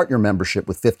to start your membership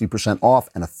with 50% off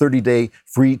and a 30-day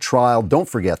free trial. Don't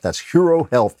forget, that's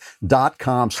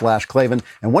herohealth.com/Klavan.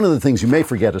 And one of the things you may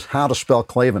forget is how to spell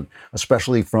Klavan,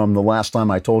 especially from the last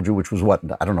time I told you, which was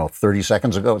 30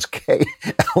 seconds ago. It's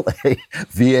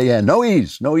Klavan. No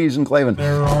E's in Klavan.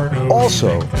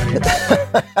 Also,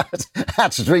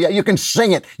 that's true. Yeah, you can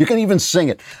sing it. You can even sing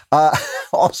it.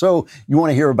 Also, you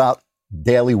want to hear about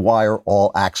Daily Wire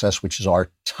All Access, which is our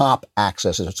top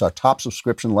access. It's our top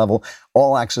subscription level.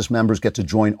 All Access members get to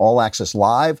join All Access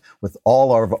Live with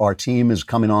all of our team is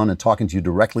coming on and talking to you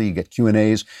directly. You get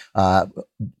Q&As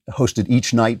hosted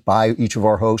each night by each of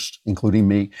our hosts, including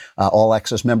me. All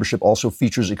Access membership also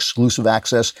features exclusive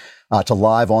access to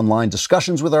live online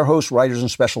discussions with our hosts, writers,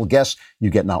 and special guests. You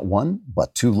get not one,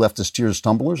 but two leftist tears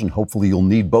tumblers, and hopefully you'll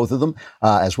need both of them,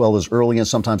 as well as early and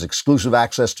sometimes exclusive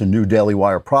access to new Daily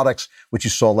Wire products, which you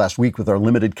saw last week with our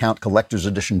limited count collector's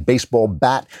edition baseball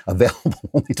bat, available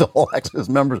only to All Access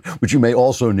members, which you may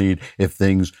also need if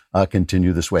things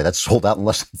continue this way. That's sold out in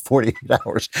less than 48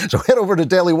 hours. So head over to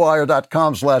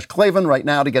dailywire.com/Klavan right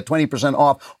now to get 20%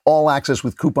 off All Access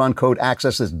with coupon code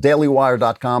ACCESS. That's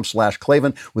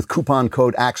dailywire.com/Klavan with coupon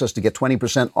code ACCESS to get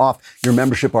 20% off your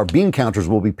membership. Our bean counters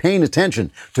will be paying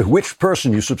attention to which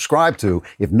person you subscribe to.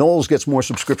 If Knowles gets more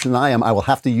subscription than I am, I will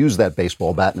have to use that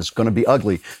baseball bat, and it's going to be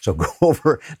ugly. So go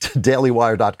over to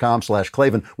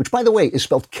dailywire.com/Klavan, which, by the way, is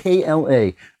spelled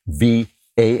Klavan.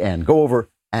 Go over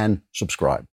and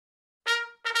subscribe.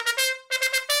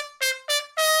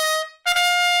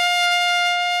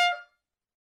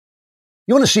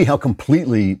 You want to see how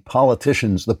completely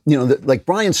politicians, like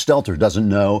Brian Stelter doesn't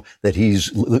know that he's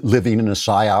living in a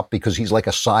Psy-Op because he's like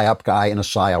a Psy-Op guy in a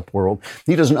Psy-Op world.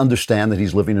 He doesn't understand that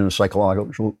he's living in a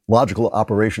psychological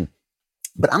operation.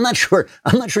 But I'm not sure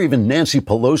even Nancy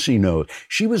Pelosi knows.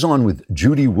 She was on with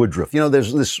Judy Woodruff.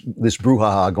 There's this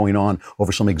brouhaha going on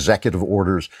over some executive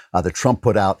orders that Trump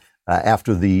put out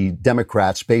after the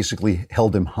Democrats basically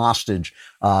held him hostage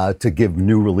to give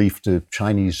new relief to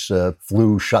Chinese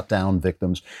flu shutdown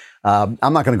victims. I'm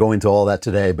not going to go into all that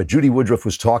today, but Judy Woodruff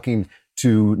was talking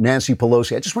to Nancy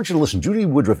Pelosi. I just want you to listen. Judy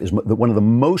Woodruff is one of the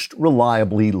most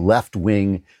reliably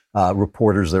left-wing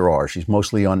reporters there are. She's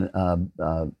mostly on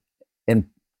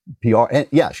NPR.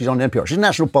 Yeah, she's on NPR. She's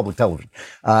National Public Television.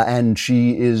 And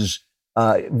she is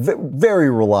very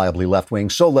reliably left-wing,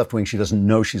 so left-wing she doesn't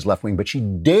know she's left-wing, but she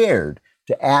dared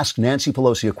to ask Nancy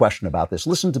Pelosi a question about this.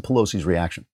 Listen to Pelosi's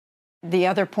reaction. The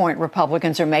other point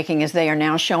Republicans are making is they are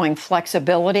now showing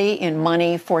flexibility in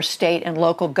money for state and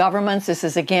local governments. This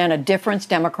is, again, a difference.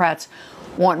 Democrats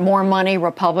want more money.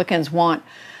 Republicans want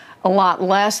a lot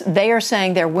less. They are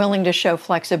saying they're willing to show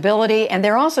flexibility, and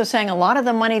they're also saying a lot of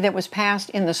the money that was passed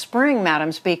in the spring,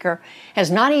 Madam Speaker,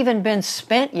 has not even been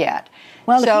spent yet.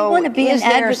 Well, so if you want to be an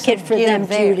advocate for them,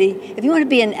 Judy, if you want to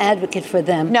be an advocate for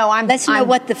them, let's know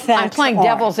what the facts are. I'm playing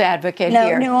devil's advocate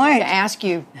here to ask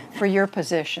you for your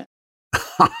position.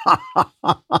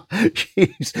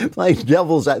 She's playing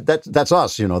devil's. That's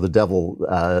us, the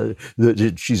devil.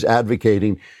 She's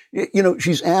advocating.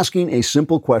 She's asking a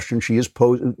simple question. She is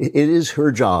it is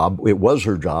her job. It was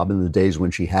her job in the days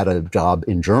when she had a job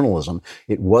in journalism.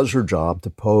 It was her job to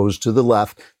pose to the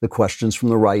left the questions from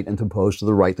the right and to pose to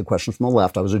the right the questions from the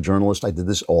left. I was a journalist. I did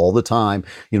this all the time.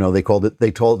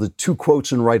 They told it 2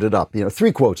 quotes and write it up.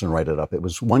 3 quotes and write it up. It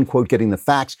was 1 quote getting the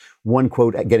facts, 1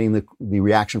 quote getting the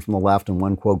reaction from the left, and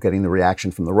 1 quote getting the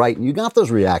reaction from the right. And you got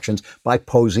those reactions by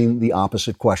posing the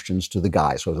opposite questions to the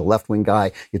guy. So the left-wing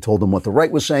guy, you told him what the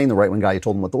right was saying. The right-wing guy, you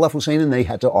told them what the left was saying, and they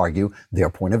had to argue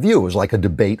their point of view. It was like a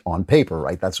debate on paper,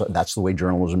 right? That's the way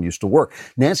journalism used to work.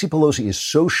 Nancy Pelosi is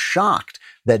so shocked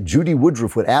that Judy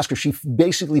Woodruff would ask her. She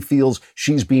basically feels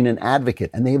she's being an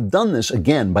advocate. And they have done this,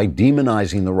 again, by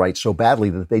demonizing the right so badly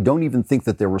that they don't even think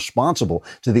that they're responsible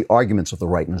to the arguments of the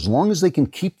right. And as long as they can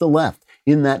keep the left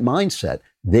in that mindset,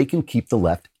 they can keep the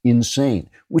left insane,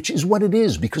 which is what it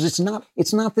is, because it's not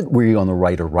that we on the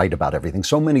right are right about everything.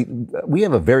 We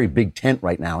have a very big tent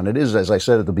right now, and it is, as I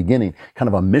said at the beginning, kind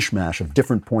of a mishmash of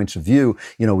different points of view.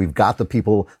 We've got the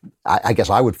people, I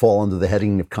guess I would fall under the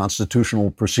heading of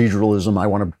constitutional proceduralism. I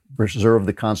want to preserve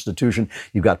the Constitution.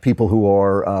 You've got people who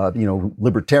are,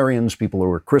 libertarians, people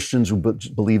who are Christians who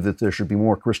believe that there should be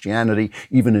more Christianity,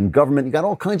 even in government. You've got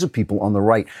all kinds of people on the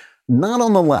right. Not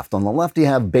on the left. On the left, you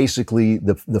have basically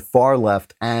the far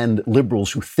left and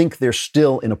liberals who think they're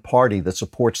still in a party that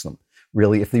supports them.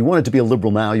 Really, if you wanted to be a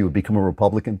liberal now, you would become a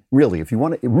Republican. Really, if you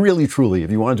wanted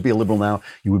to be a liberal now,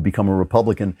 you would become a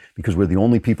Republican, because we're the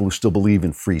only people who still believe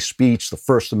in free speech, the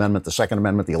First Amendment, the Second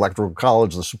Amendment, the Electoral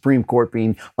College, the Supreme Court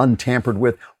being untampered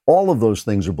with. All of those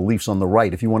things are beliefs on the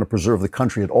right. If you want to preserve the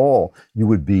country at all, you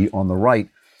would be on the right.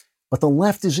 But the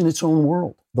left is in its own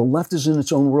world. The left is in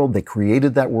its own world. They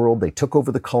created that world. They took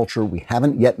over the culture. We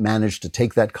haven't yet managed to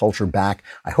take that culture back.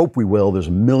 I hope we will. There's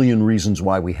a million reasons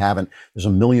why we haven't. There's a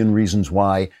million reasons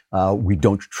why we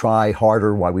don't try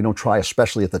harder, why we don't try,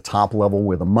 especially at the top level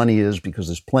where the money is, because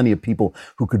there's plenty of people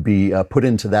who could be put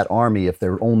into that army if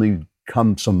there only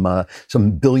come some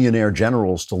billionaire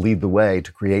generals to lead the way,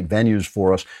 to create venues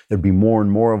for us. There'd be more and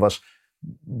more of us.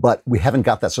 But we haven't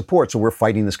got that support, so we're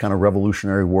fighting this kind of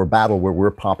Revolutionary War battle where we're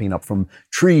popping up from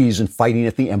trees and fighting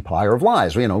at the Empire of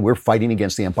Lies. We're fighting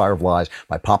against the Empire of Lies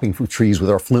by popping from trees with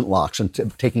our flintlocks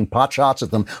and taking pot shots at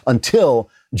them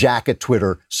until Jack at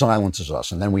Twitter silences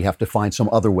us. And then we have to find some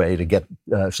other way to get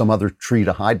some other tree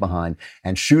to hide behind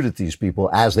and shoot at these people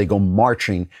as they go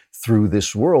marching through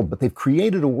this world. But they've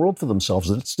created a world for themselves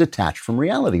that's detached from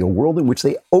reality, a world in which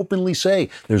they openly say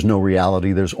there's no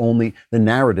reality, there's only the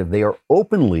narrative. They are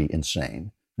openly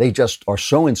insane. They just are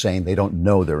so insane, they don't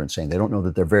know they're insane. They don't know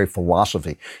that their very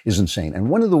philosophy is insane. And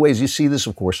one of the ways you see this,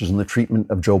 of course, is in the treatment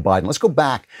of Joe Biden. Let's go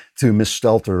back to Ms.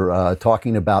 Stelter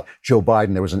talking about Joe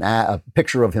Biden. There was a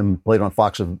picture of him played on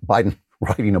Fox of Biden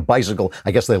riding a bicycle.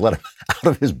 I guess they let him out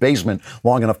of his basement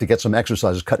long enough to get some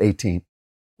exercises. Cut 18.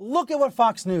 Look at what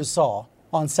Fox News saw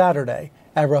on Saturday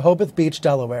at Rehoboth Beach,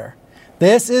 Delaware.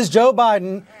 This is Joe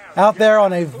Biden out there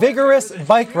on a vigorous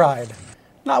bike ride.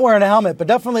 Not wearing a helmet, but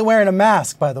definitely wearing a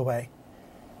mask, by the way.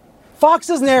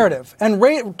 Fox's narrative and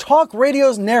talk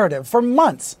radio's narrative for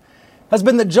months has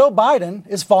been that Joe Biden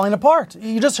is falling apart.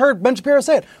 You just heard Ben Shapiro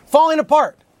say it, falling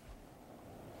apart.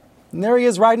 And there he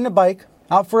is riding a bike,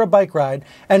 out for a bike ride,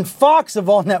 and Fox, of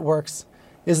all networks,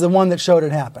 is the one that showed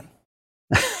it happen.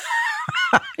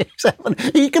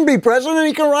 He can be president.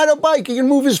 He can ride a bike. He can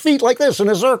move his feet like this in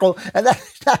a circle. And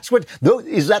that's what,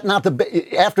 is that not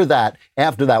the, after that,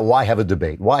 why have a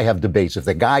debate? Why have debates? If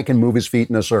the guy can move his feet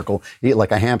in a circle,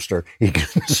 like a hamster, he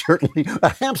can certainly, a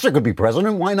hamster could be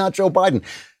president. Why not Joe Biden?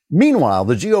 Meanwhile,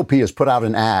 the GOP has put out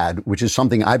an ad, which is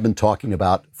something I've been talking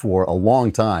about for a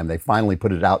long time. They finally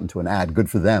put it out into an ad. Good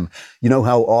for them. You know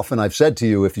how often I've said to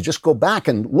you, if you just go back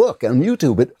and look on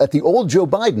YouTube at the old Joe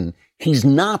Biden, he's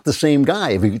not the same guy.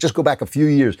 If you just go back a few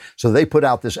years. So they put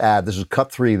out this ad. This is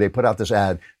cut 3. They put out this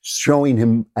ad showing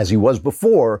him as he was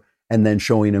before and then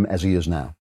showing him as he is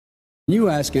now. You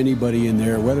ask anybody in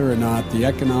there whether or not the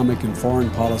economic and foreign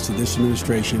policy of this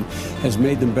administration has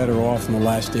made them better off in the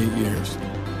last 8 years.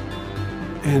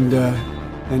 And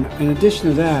in addition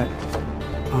to that,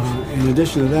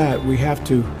 we have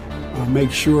to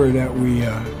make sure that we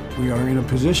are in a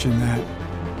position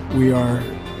that we are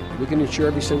We can insure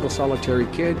every single solitary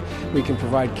kid. We can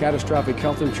provide catastrophic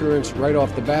health insurance right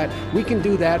off the bat. We can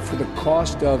do that for the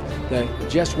cost of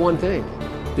just one thing,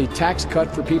 the tax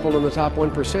cut for people in the top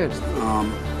 1%.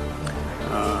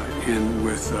 And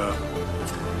with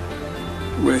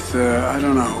I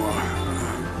don't know.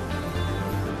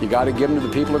 You got to give them to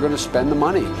the people who are going to spend the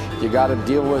money. You got to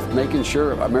deal with making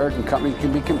sure American companies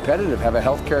can be competitive, have a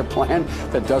health care plan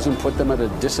that doesn't put them at a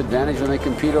disadvantage when they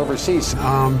compete overseas.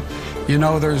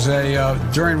 There's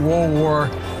during World War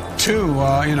II,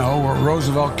 where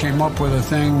Roosevelt came up with a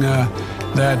thing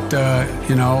that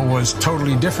was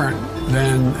totally different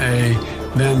than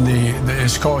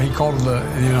he called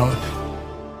it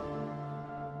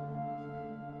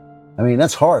I mean,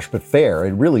 that's harsh, but fair.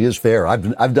 It really is fair.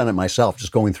 I've done it myself,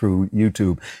 just going through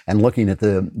YouTube and looking at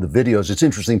the videos. It's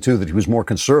interesting, too, that he was more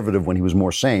conservative when he was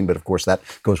more sane, but of course that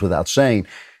goes without saying.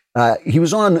 He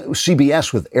was on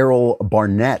CBS with Errol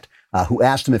Barnett, who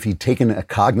asked him if he'd taken a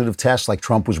cognitive test, like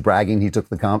Trump was bragging he took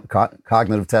the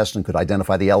cognitive test and could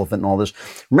identify the elephant and all this.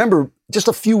 Remember, just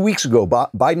a few weeks ago,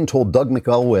 Biden told Doug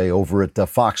McElway over at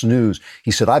Fox News,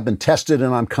 he said, "I've been tested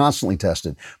and I'm constantly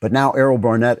tested." But now Errol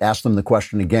Barnett asked him the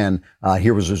question again.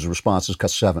 Here was his response, is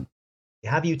cut 7.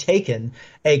 Have you taken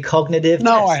a cognitive test?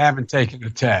 No, I haven't taken a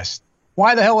test.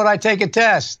 Why the hell would I take a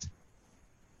test?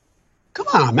 Come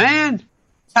on, man.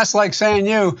 That's like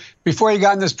saying before you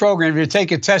got in this program, if you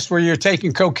take a test where you're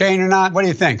taking cocaine or not, what do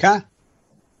you think, huh?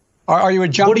 Are you a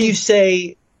junkie? What do you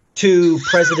say to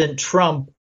President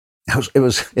Trump?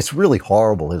 It's really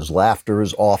horrible. His laughter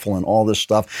is awful and all this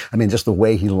stuff. I mean, just the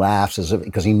way he laughs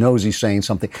because he knows he's saying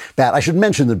something bad. I should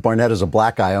mention that Barnett is a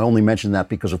black guy. I only mention that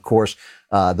because, of course,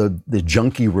 the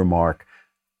junkie remark,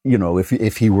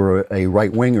 if he were a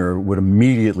right winger, would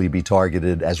immediately be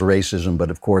targeted as racism.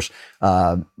 But of course,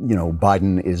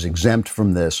 Biden is exempt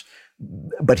from this.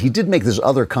 But he did make this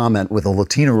other comment with a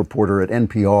Latino reporter at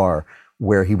NPR,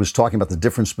 where he was talking about the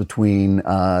difference between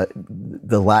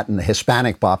the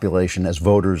Hispanic population as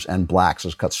voters and blacks,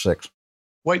 as cut 6.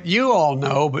 What you all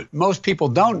know, but most people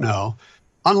don't know,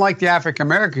 unlike the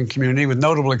African-American community, with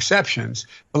notable exceptions,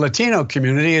 the Latino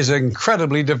community is an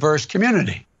incredibly diverse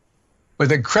community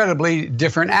with incredibly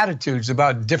different attitudes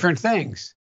about different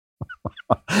things.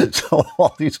 So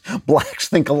all these blacks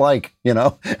think alike,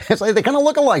 It's like they kind of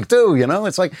look alike too,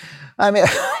 It's like, I mean,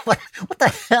 what the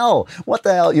hell? What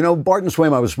the hell? Barton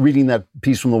Swaim, I was reading that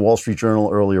piece from the Wall Street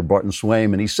Journal earlier, Barton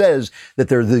Swaim, and he says that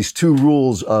there are these two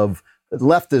rules of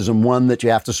leftism. One, that you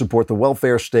have to support the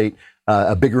welfare state,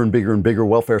 a bigger and bigger and bigger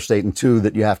welfare state, and 2,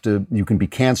 that you can be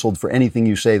canceled for anything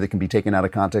you say that can be taken out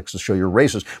of context to show you're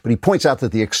racist. But he points out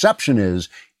that the exception is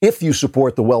if you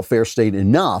support the welfare state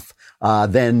enough,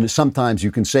 then sometimes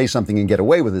you can say something and get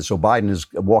away with it. So Biden is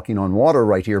walking on water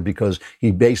right here because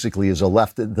he basically is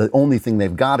the only thing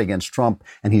they've got against Trump,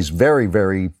 and he's very,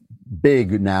 very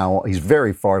big now. He's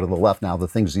very far to the left now, the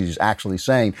things he's actually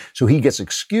saying. So he gets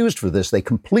excused for this. They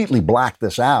completely blacked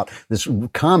this out, this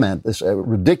comment, this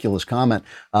ridiculous comment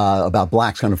about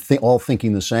blacks kind of all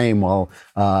thinking the same while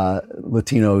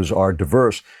Latinos are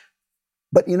diverse.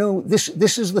 But,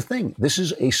 this is the thing. This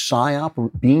is a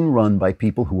psyop being run by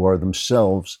people who are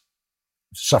themselves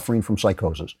suffering from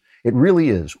psychosis. It really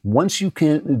is. Once you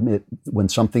can't admit when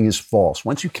something is false,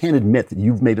 once you can't admit that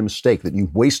you've made a mistake, that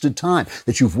you've wasted time,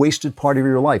 that you've wasted part of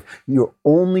your life, your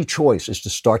only choice is to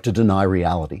start to deny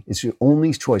reality. It's your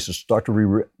only choice to start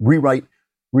to rewrite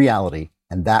reality.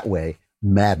 And that way,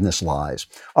 madness lies.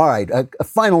 All right, a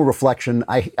final reflection.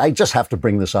 I just have to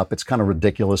bring this up. It's kind of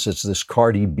ridiculous. It's this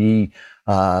Cardi B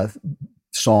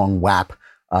song WAP,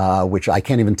 which I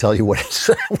can't even tell you what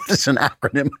it's an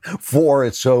acronym for.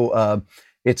 It's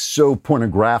so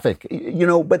pornographic,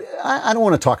 but I don't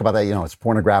want to talk about that. It's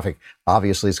pornographic.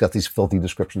 Obviously, it's got these filthy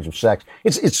descriptions of sex.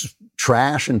 It's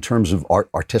trash in terms of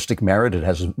artistic merit. It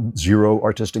has 0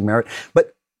 artistic merit.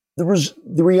 But the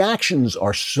reactions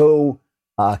are so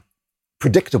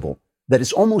predictable that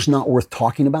it's almost not worth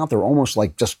talking about. They're almost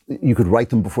like just, you could write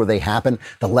them before they happen.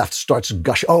 The left starts to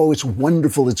gush, oh, it's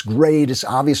wonderful, it's great, it's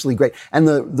obviously great. And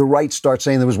the right starts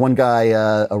saying, there was one guy,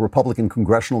 a Republican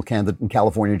congressional candidate in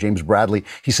California, James Bradley,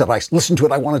 he said, I listened to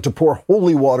it, I wanted to pour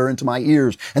holy water into my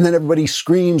ears. And then everybody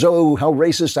screams, oh, how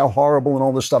racist, how horrible, and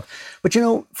all this stuff. But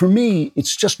for me,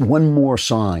 it's just one more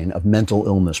sign of mental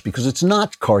illness, because it's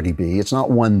not Cardi B, it's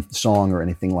not one song or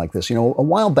anything like this. A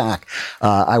while back,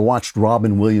 I watched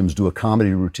Robin Williams do a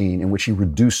comedy routine in which he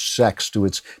reduced sex to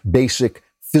its basic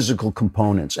physical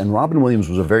components. And Robin Williams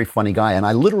was a very funny guy. And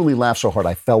I literally laughed so hard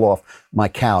I fell off my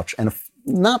couch. And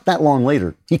not that long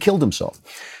later, he killed himself.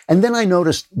 And then I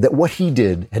noticed that what he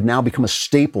did had now become a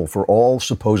staple for all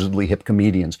supposedly hip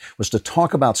comedians, was to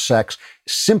talk about sex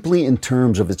simply in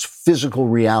terms of its physical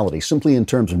reality, simply in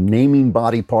terms of naming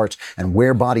body parts and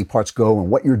where body parts go and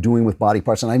what you're doing with body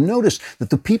parts. And I noticed that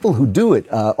the people who do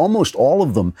it, almost all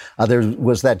of them, there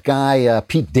was that guy,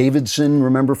 Pete Davidson,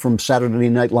 remember, from Saturday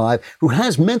Night Live, who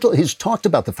has he's talked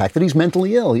about the fact that he's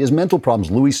mentally ill. He has mental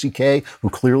problems. Louis C.K., who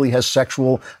clearly has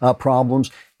sexual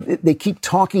problems. They keep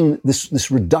talking this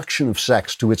reduction of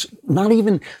sex to its not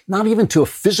even to a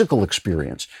physical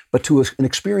experience, but to an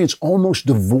experience almost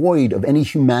devoid of any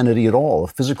humanity at all, a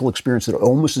physical experience that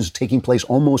almost is taking place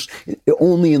almost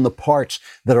only in the parts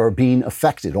that are being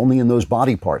affected, only in those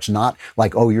body parts, not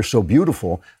like, oh, you're so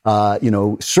beautiful,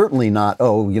 certainly not,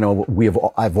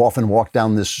 oh, I've often walked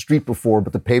down this street before,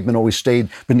 but the pavement always stayed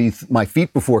beneath my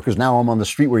feet before because now I'm on the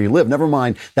street where you live. Never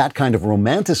mind that kind of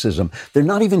romanticism. They're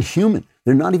not even human.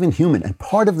 They're not even human. And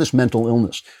part of this mental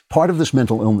illness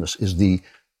is the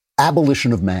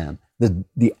abolition of man,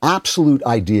 the absolute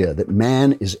idea that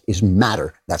man is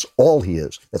matter. That's all he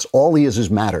is. That's all he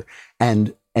is matter.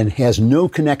 And has no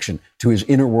connection to his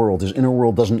inner world. His inner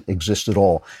world doesn't exist at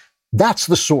all. That's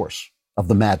the source of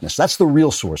the madness. That's the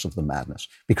real source of the madness,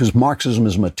 because Marxism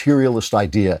is a materialist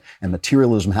idea, and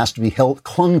materialism has to be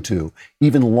clung to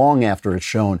even long after it's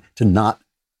shown to not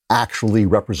actually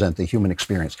represent the human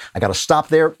experience. I got to stop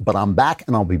there, but I'm back,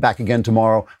 and I'll be back again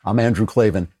tomorrow. I'm Andrew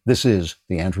Klavan. This is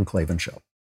The Andrew Klavan Show.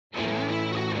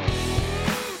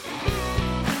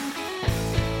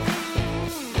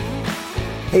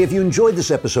 Hey, if you enjoyed this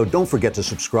episode, don't forget to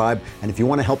subscribe. And if you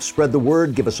want to help spread the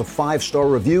word, give us a 5-star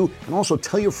review, and also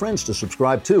tell your friends to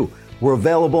subscribe too. We're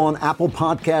available on Apple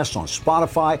Podcasts, on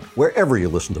Spotify, wherever you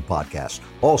listen to podcasts.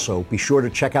 Also, be sure to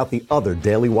check out the other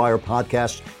Daily Wire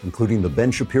podcasts, including The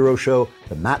Ben Shapiro Show,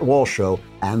 The Matt Walsh Show,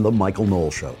 and The Michael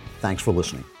Knowles Show. Thanks for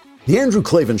listening. The Andrew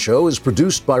Klavan Show is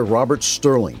produced by Robert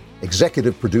Sterling.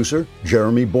 Executive producer,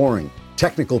 Jeremy Boring.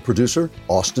 Technical producer,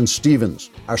 Austin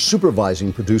Stevens. Our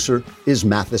supervising producer is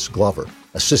Mathis Glover.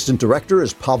 Assistant director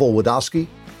is Pavel Wadowski.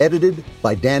 Edited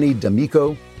by Danny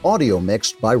D'Amico. Audio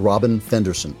mixed by Robin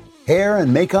Fenderson. Hair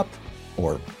and makeup,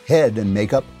 or head and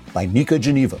makeup, by Nika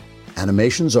Geneva.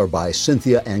 Animations are by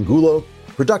Cynthia Angulo.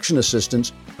 Production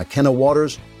assistants, McKenna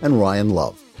Waters and Ryan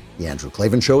Love. The Andrew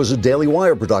Klavan Show is a Daily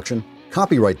Wire production.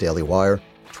 Copyright Daily Wire,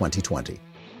 2020.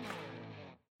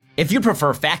 If you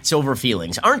prefer facts over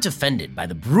feelings, aren't offended by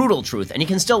the brutal truth, and you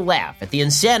can still laugh at the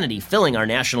insanity filling our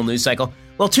national news cycle,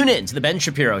 well, tune in to The Ben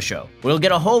Shapiro Show, where you'll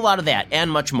get a whole lot of that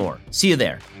and much more. See you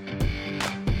there.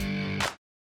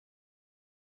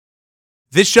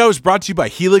 This show is brought to you by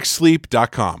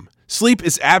HelixSleep.com. Sleep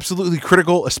is absolutely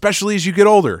critical, especially as you get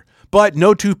older. But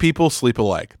no two people sleep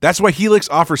alike. That's why Helix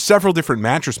offers several different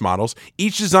mattress models,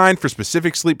 each designed for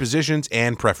specific sleep positions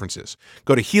and preferences.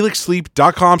 Go to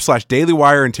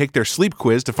HelixSleep.com/dailywire and take their sleep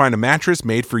quiz to find a mattress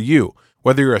made for you.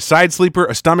 Whether you're a side sleeper,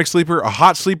 a stomach sleeper, a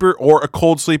hot sleeper, or a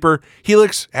cold sleeper,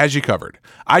 Helix has you covered.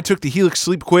 I took the Helix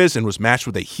sleep quiz and was matched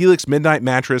with a Helix Midnight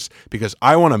mattress because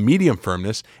I want a medium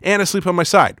firmness and a sleep on my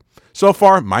side. So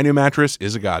far, my new mattress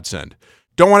is a godsend.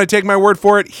 Don't want to take my word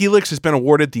for it? Helix has been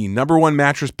awarded the #1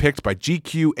 mattress picked by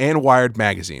GQ and Wired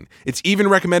magazine. It's even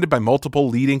recommended by multiple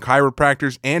leading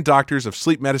chiropractors and doctors of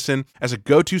sleep medicine as a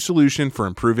go-to solution for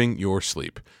improving your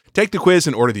sleep. Take the quiz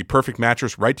and order the perfect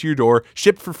mattress right to your door,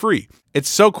 shipped for free. It's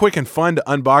so quick and fun to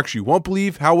unbox, you won't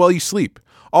believe how well you sleep.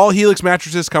 All Helix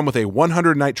mattresses come with a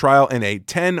 100-night trial and a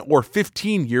 10 or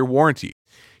 15-year warranty.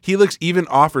 Helix even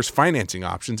offers financing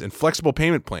options and flexible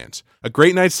payment plans. A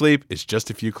great night's sleep is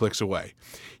just a few clicks away.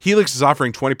 Helix is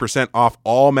offering 20% off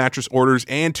all mattress orders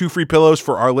and 2 free pillows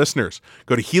for our listeners.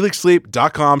 Go to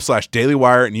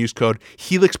HelixSleep.com/dailywire and use code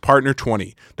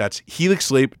HelixPartner20. That's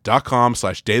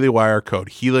HelixSleep.com/dailywire, code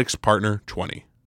HelixPartner20.